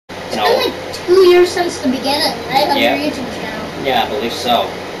2 years since the beginning, right, of Yeah. your YouTube channel. Yeah, I believe so.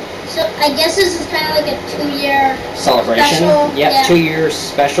 So I guess this is kind of like a 2-year Celebration? special. Yep, Yeah. 2 years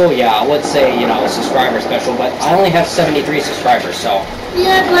special. Yeah, I would say, you know, subscriber special, but I only have 73 subscribers, so.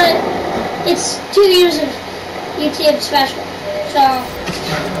 Yeah, but it's 2 years of YouTube special. So.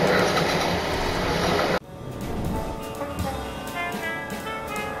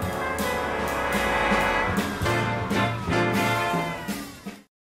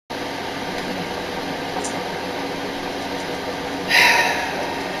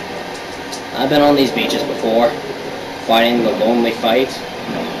 I've been on these beaches before, fighting the lonely fight.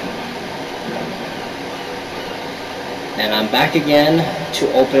 And I'm back again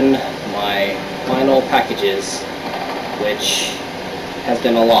to open my final packages, which has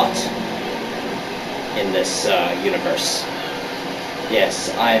been a lot in this universe.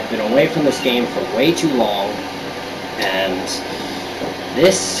 Yes, I've been away from this game for way too long, and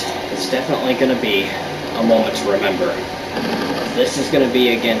this is definitely going to be a moment to remember. This is going to be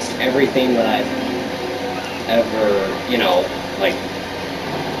against everything that I've ever, you know, like,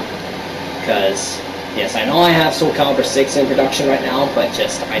 because, yes, I know I have Soul Calibur 6 in production right now, but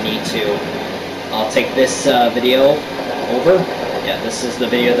just, I need to, I'll take this video over. Yeah, this is the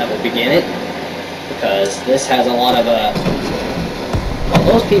video that will begin it, because this has a lot of, well,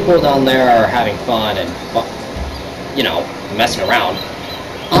 those people down there are having fun and, you know, messing around.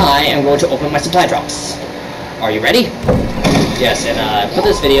 I am going to open my supply drops. Are you ready? Yes, and for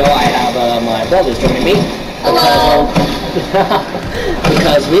this video I have my brothers joining me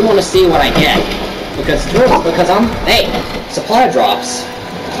because we want to see what I get. Because I'm, hey, supply drops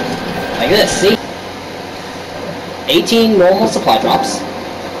like this. See, 18 normal supply drops.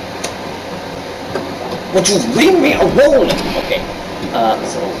 Would you leave me alone? Okay.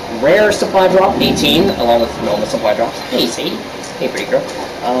 So rare supply drop 18 along with normal supply drops. Hey, see, hey, pretty girl.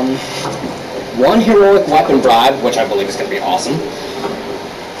 One heroic weapon bribe, which I believe is going to be awesome.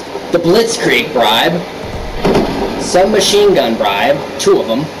 The Blitzkrieg bribe. Submachine gun bribe, 2 of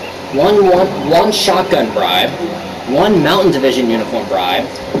them. One shotgun bribe. 1 Mountain Division uniform bribe.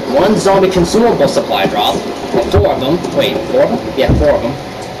 1 zombie consumable supply drop. 4 of them. Wait, 4 of them? Yeah, 4 of them.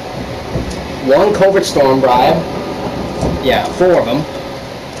 1 covert storm bribe. Yeah, 4 of them.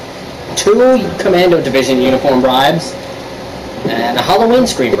 2 Commando Division uniform bribes. And a Halloween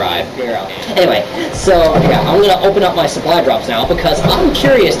screen bribe. Anyway, so yeah, I'm gonna open up my supply drops now because I'm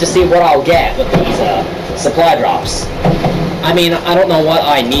curious to see what I'll get with these supply drops. I mean, I don't know what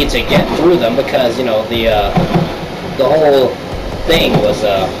I need to get through them because, you know, the whole thing was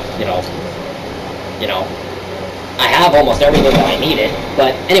you know, I have almost everything that I needed.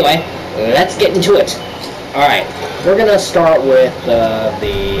 But anyway, let's get into it. All right, we're gonna start with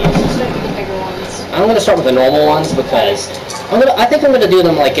I'm gonna start with the normal ones because I think I'm gonna do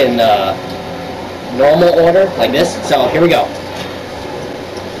them like in normal order, like this. So here we go.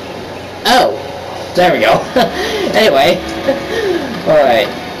 Oh, there we go. Anyway,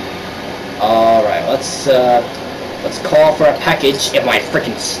 all right. Let's call for a package if my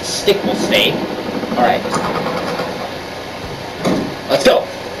freaking stick will stay. All right, let's go.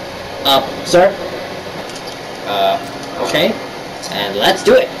 Sir. Okay, and let's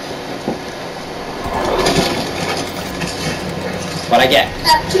do it. What'd I get?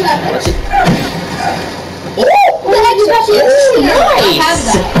 2 epics. Oh! What the heck is that? Nice!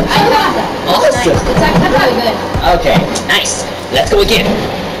 I have that. Awesome. It's actually really good. Okay, nice. Let's go again.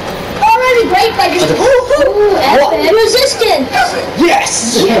 Already great by just epic. Resistance.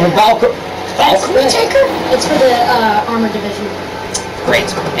 Yes! Valkyrie taker? It's for the armor division. Great.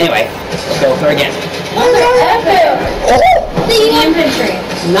 Anyway, let's go through again. Another epic. Oh! The infantry.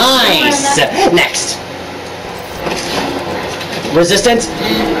 Nice! Next. Resistance?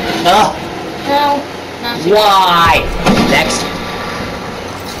 No. Not Why? Next.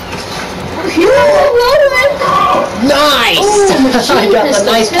 Nice! Oh, I got the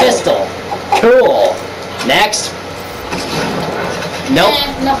nice pistol. Cool. Next. Nope.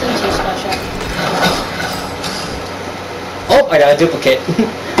 Nothing too special. Oh, I got a duplicate.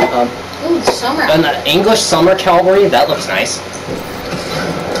 Ooh, summer. And the English Summer Cavalry, that looks nice.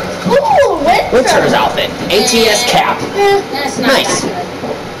 Ooh, Winter's outfit. ATS cap. That's not Nice. that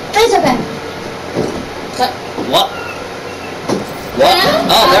good. It's okay. What? What?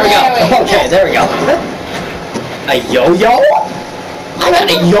 Oh, there we go. Okay, there we go. A yo-yo? I got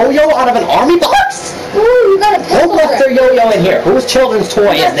a yo-yo out of an army box? Ooh, you got a pistol. Who left their yo-yo in here? Whose children's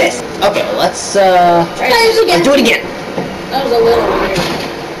toy is this? Okay, let's Let's do it again. That was a little weird.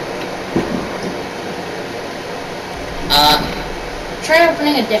 Try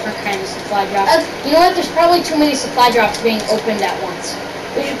opening a different kind of supply drop. You know what? There's probably too many supply drops being opened at once.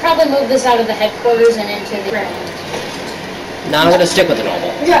 We should probably move this out of the headquarters and into the ground. No, I'm gonna stick with the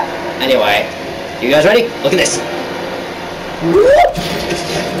normal. Yeah. Anyway, you guys ready? Look at this.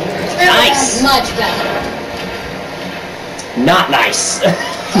 Nice. Much better. Not nice.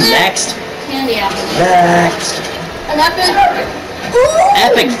 Next. Candy apple. Next. An epic.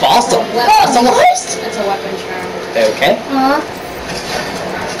 Epic fossil. Fossilized? That's a weapon charm. Okay.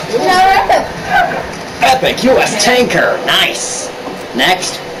 Epic. Epic US tanker. Nice.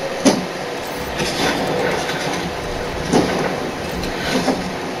 Next.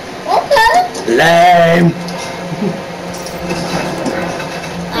 Okay. Lame.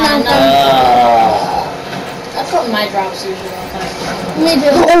 That's what my drops usually look like. Me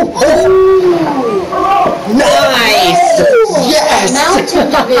too. Nice! Yes! Mountain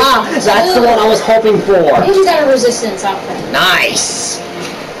division. That's the one I was hoping for. He's got a resistance outfit. Nice!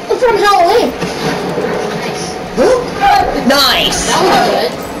 From Halloween. Nice! That was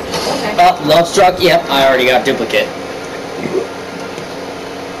good. Okay. Love struck? Yep, I already got duplicate.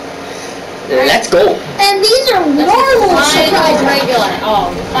 Let's go. And these are normal surprise regular.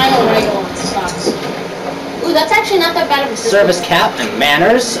 Oh, the final regular one sucks. Ooh, that's actually not that bad of a system. Service cap and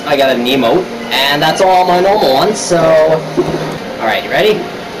manners. I got an emote, and that's all my normal ones. So, all right, you ready?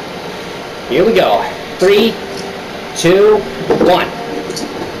 Here we go. 3, 2, 1.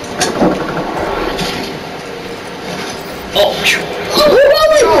 Oh!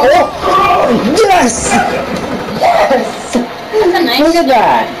 Yes! Yes! That's a nice. Look at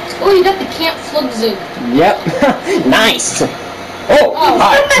that. Oh, you got the Camp Flug Zoo. Yep. Nice. Oh,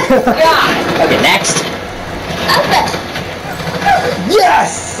 hot. God. Okay, next. Epic.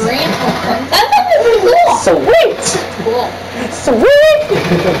 Yes! Green. That's pretty cool. Sweet! Cool. Sweet!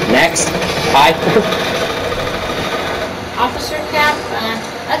 Next. Hi. Officer cap.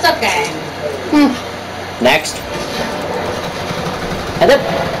 That's okay. Next. And then.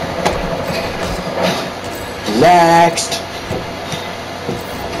 Next.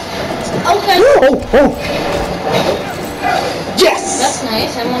 Okay. Oh! Yes! That's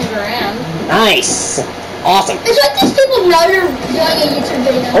nice. I'm on Duran. Nice! Awesome! It's like these people know you're doing a YouTube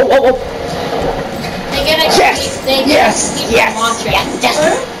video. Oh! They get a Yes! They get Yes! a keep Yes! for watching. Yes!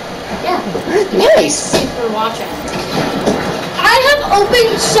 Yeah. Nice! Keep for watching. I have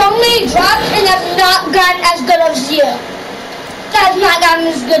opened so many drops and have not gotten as good as you. I've not gotten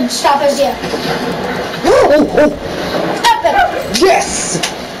as good stuff as you. Oh! Epic. Yes!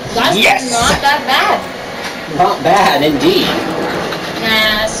 That's Yes! not that bad. Not bad, indeed.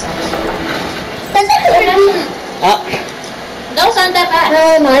 Nah, that sucks. Those aren't that bad.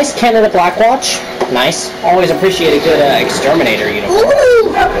 Nice Canada Blackwatch. Nice. Always appreciate a good exterminator uniform.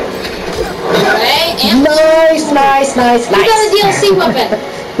 Ooh. Okay, and Nice. you got a DLC weapon.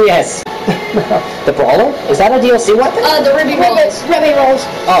 Yes. The Brawler? Is that a DLC weapon? The Ribby Rolls. Ribby Rolls.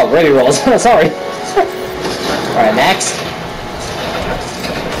 Oh, Ribby Rolls. Sorry. Alright, next.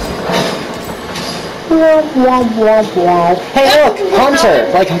 Hey, look! Hunter!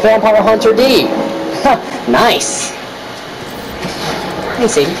 Like Vampire Hunter D! Nice! Hey,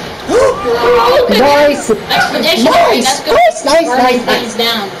 Sadie. Nice! Expeditionary. Nice! That's good. Nice! Burning things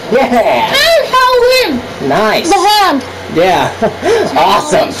down. Yeah! And Halloween. Nice! The hand. Yeah!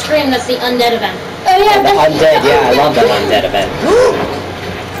 Awesome! Halloween stream. That's the undead event. The undead, yeah, I love that undead event.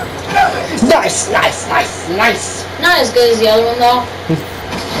 Nice! Not as good as the other one though.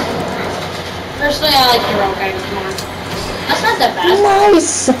 Personally, I like Heroic items more. That's not that bad.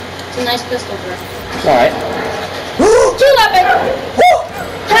 Nice! It's a nice pistol grip. Alright. Two weapon.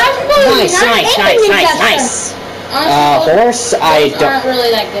 Nice! Honestly, horse, I those don't... aren't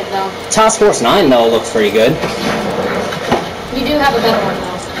really that good though. Task Force 9, though, looks pretty good. You do have a better one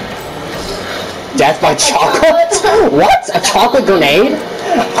though. Death by chocolate? What? A chocolate grenade?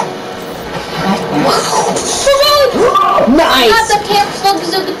 Nice! Got the Camp Slug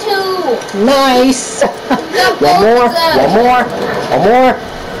Bazooka too! Nice! One more.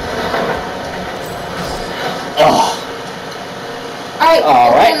 Oh.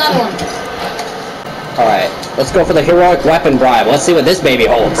 Alright. Another one. Alright, let's go for the heroic weapon bribe. Let's see what this baby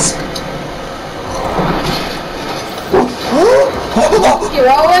holds.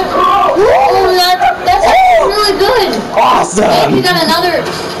 Heroic? Oh, that's really good! Awesome! And you got another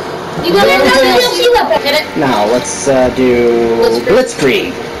DLC weapon. Hit it. Now, let's do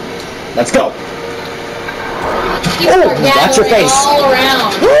Blitzkrieg. Let's go. People are that's your gathering face. all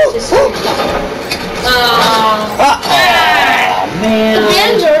around. Man. The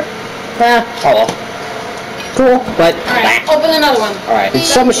hands are... Oh well. Cool, but... Alright, open another one. Alright,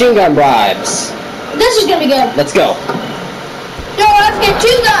 submachine gun bribes. This is gonna be good. Let's go. Yo, let's get 2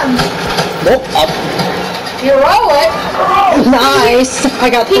 guns. Nope, up. Heroic. Nice! I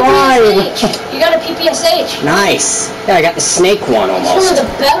got Thrive! PPSH. You got a PPSH. Nice! Yeah, I got the snake one It's almost. one of the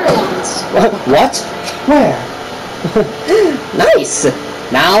better ones. What? Where? Nice!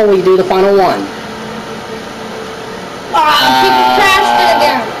 Now we do the final one. People crashed it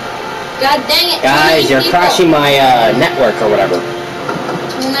again. God dang it. Guys, you're crashing my network or whatever.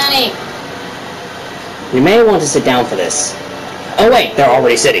 Too many. You may want to sit down for this. Oh wait, they're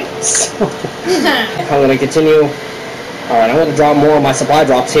already sitting. I'm gonna continue. Alright, I'm gonna draw more of my supply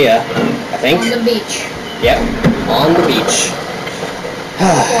drops here, I think. On the beach. Yep, on the beach.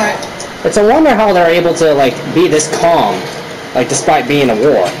 For it. It's a wonder how they're able to, like, be this calm, like, despite being a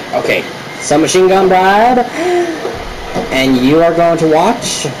war. Okay, submachine gun bride, and you are going to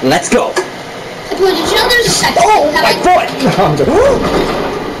watch. Let's go. Did you know there's a second? Oh, my foot!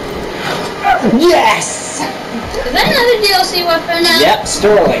 Yes! Is that another DLC weapon now? Yep,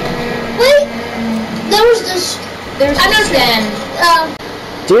 Sterling. Wait, there was this. There's understand.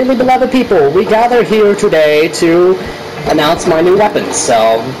 Dearly beloved people, we gather here today to announce my new weapons.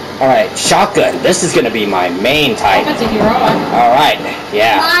 So, alright, shotgun. This is going to be my main type. That's a heroic. Alright,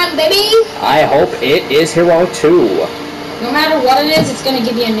 yeah. Come on, baby. I hope it is heroic too. No matter what it is, it's going to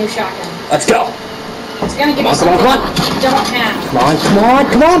give you a new shotgun. Let's go. It's going to give Come you on, something come on. you don't have. Come on, come on,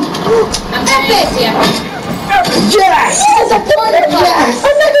 come on. I'm epic. Yes! It's a blunderbuss! Yes!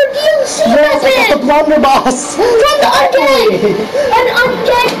 Another DLC Yes, I got the blunderbuss! From the undead! An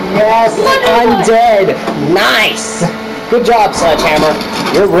undead! Yes, undead! Nice! Good job, Sledgehammer.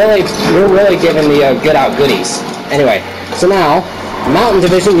 You're really giving the good out goodies. Anyway, so now, Mountain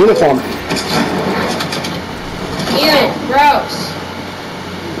Division uniform. Ew, gross.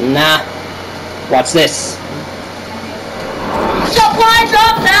 Nah. Watch this. Supply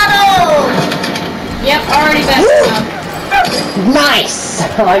drop battle! Yep, already messed up. Nice!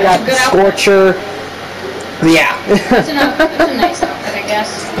 I got Good Scorcher. Yeah. It's a nice outfit, I guess.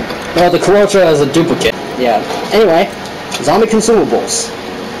 Well, the Scorcher is a duplicate. Yeah. Anyway, zombie consumables.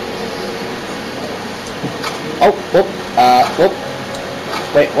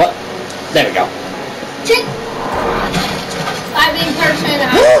 Wait, what? There we go. Chick! I've been person.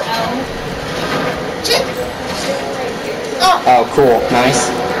 Chick! Oh, cool. Nice.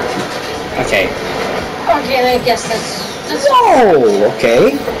 Okay. Okay, I guess that's... Whoa!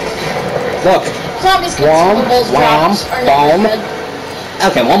 Okay. Look. Zombies Wham, consumables wham, drops are bomb. not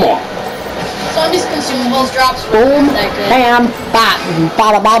good. Okay, one more. Zombies consumables drops are Boom, not that good. bam, bam,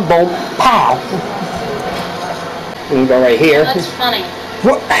 bada bam, boom, pow. We can go right here. That's funny.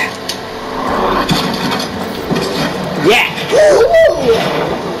 What? Yeah. Ooh.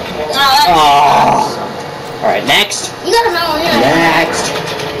 Oh, Alright, next. you got a medal here. Next.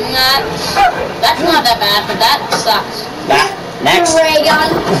 That's not that bad, but that sucks. Next. Ray gun.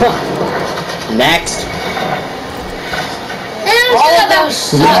 Next. All of those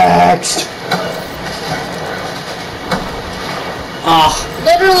suck. Next.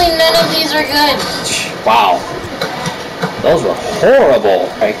 Literally none of these are good. Wow. Those were horrible.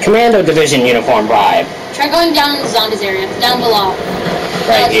 Right, Commando Division uniform bribe. Try going down in the zombies area. Down below.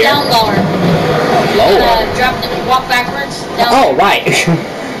 Right here. Down lower. Lower. Walk backwards. Down Oh, right.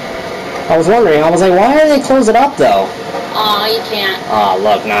 I was wondering. I was like, why did they close it up though? Aw, you can't. Ah,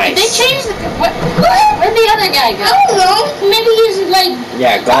 look, nice. Did they changed the... Where'd the other guy go? I don't know. Maybe he's like...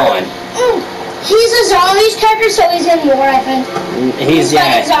 Yeah, gone. He's a zombies character, so he's in war, I think. He's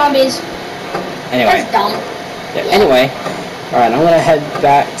fighting zombies. Anyway. That's dumb. Yeah, anyway. Alright, I'm gonna head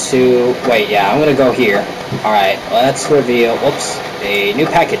back to... Wait, yeah, I'm gonna go here. Alright, let's reveal... Whoops. A new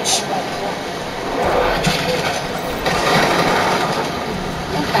package.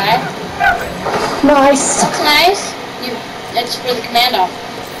 Okay. Nice. That's nice. That's for the commando.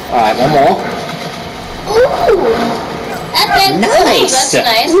 Alright, one more. Ooh. That's Nice. That's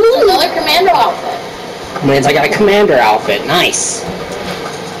nice. Ooh. Another commando outfit. Means I got a commander outfit. Nice.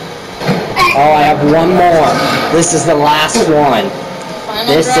 Oh, I have one more. This is the last one.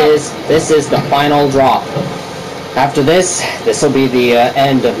 This is the final drop. After this will be the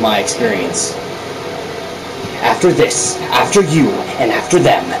end of my experience. After this, after you, and after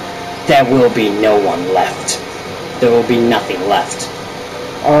them, there will be no one left. There will be nothing left.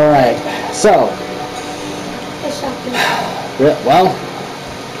 Alright, so... Well,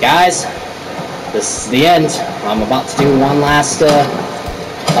 guys, this is the end. I'm about to do one last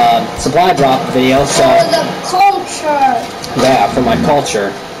supply drop video, so... For the culture! Yeah, for my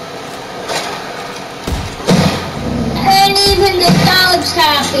culture. And even the dog's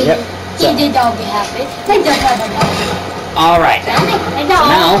happy. Yep. So. The dog be happy. The dog have a dog. Alright.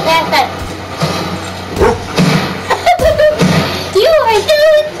 Now... You are so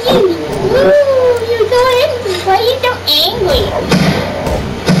cute! Ooh, you're going Why are you so angry?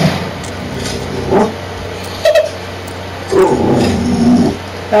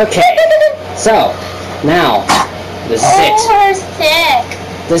 Okay, so now this is it. Her sick.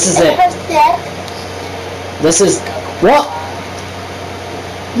 This is it. Her sick. This is what?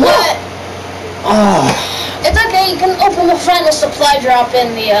 What? Oh, It's okay. You can open the final supply drop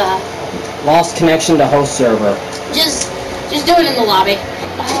in the lost connection to host server. Just do it in the lobby.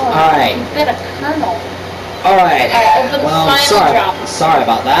 Oh, All right. You got a kernel. All right. Open Well, the final drop. sorry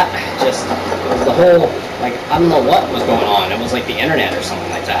about that. Just it was the whole like I don't know what was going on. It was like the internet or something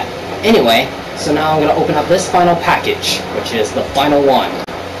like that. Anyway, so now I'm gonna open up this final package, which is the final one.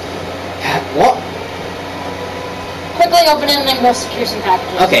 What? Quickly open it and then go secure some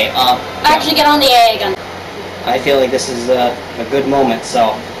packages. Okay. Actually, get on the A again. I feel like this is a good moment,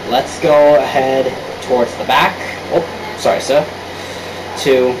 so let's go ahead towards the back. Oh, sorry, sir.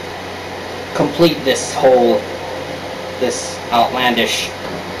 To complete this outlandish.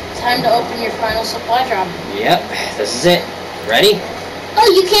 Time to open your final supply drop. Yep, this is it. Ready? Oh,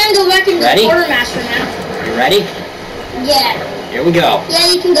 you can go back into the quartermaster now. You ready? Yeah. Here we go. Yeah,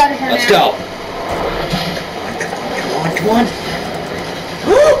 you can go to her Let's now. go. Come on.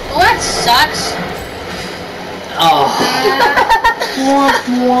 Well, that sucks. Oh.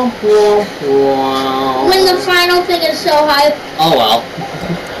 When the final thing is so high. Oh well.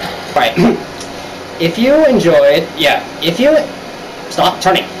 Right. If you enjoyed, stop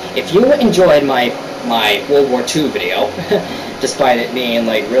turning. If you enjoyed my World War II video, despite it being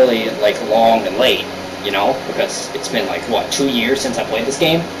like really like long and late, you know, because it's been like what 2 years since I played this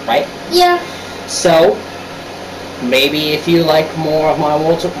game, right? Yeah. So maybe if you like more of my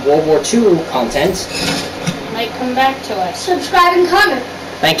World War II content, Might come back to us. Subscribe and comment.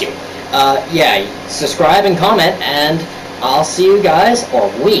 thank you. Yeah, subscribe and comment, and I'll see you guys, or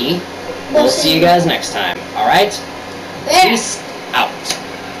we'll see you guys next time. All right? There. Peace out.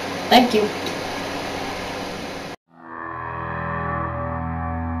 Thank you.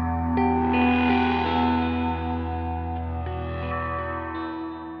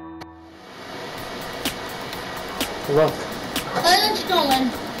 Look. It's going.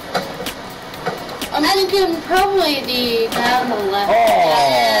 I'm thinking probably the guy on the left. Oh.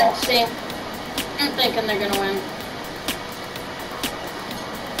 Yeah, see. I'm thinking they're gonna win.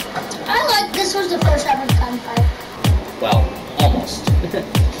 I like this was the first ever gunfight. Well, almost.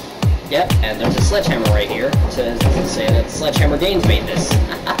 Yep, and there's a sledgehammer right here to say that Sledgehammer Games made this.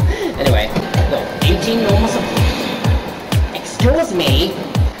 Anyway, no, 18 almost. Excuse me.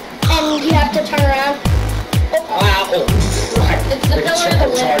 And you have to turn around. Wow. Oh, It's the pillar of the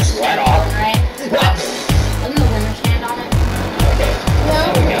winner's charged right stand off. on, right? Isn't the winner's stand on it? Okay. No?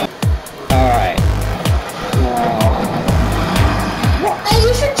 There we go. Alright. Hey,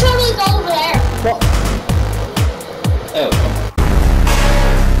 you should totally go over there. Well. Oh.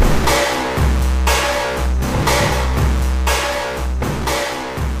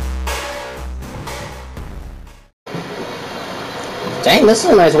 Dang, this is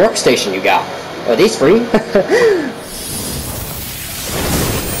a nice workstation you got. Are these free?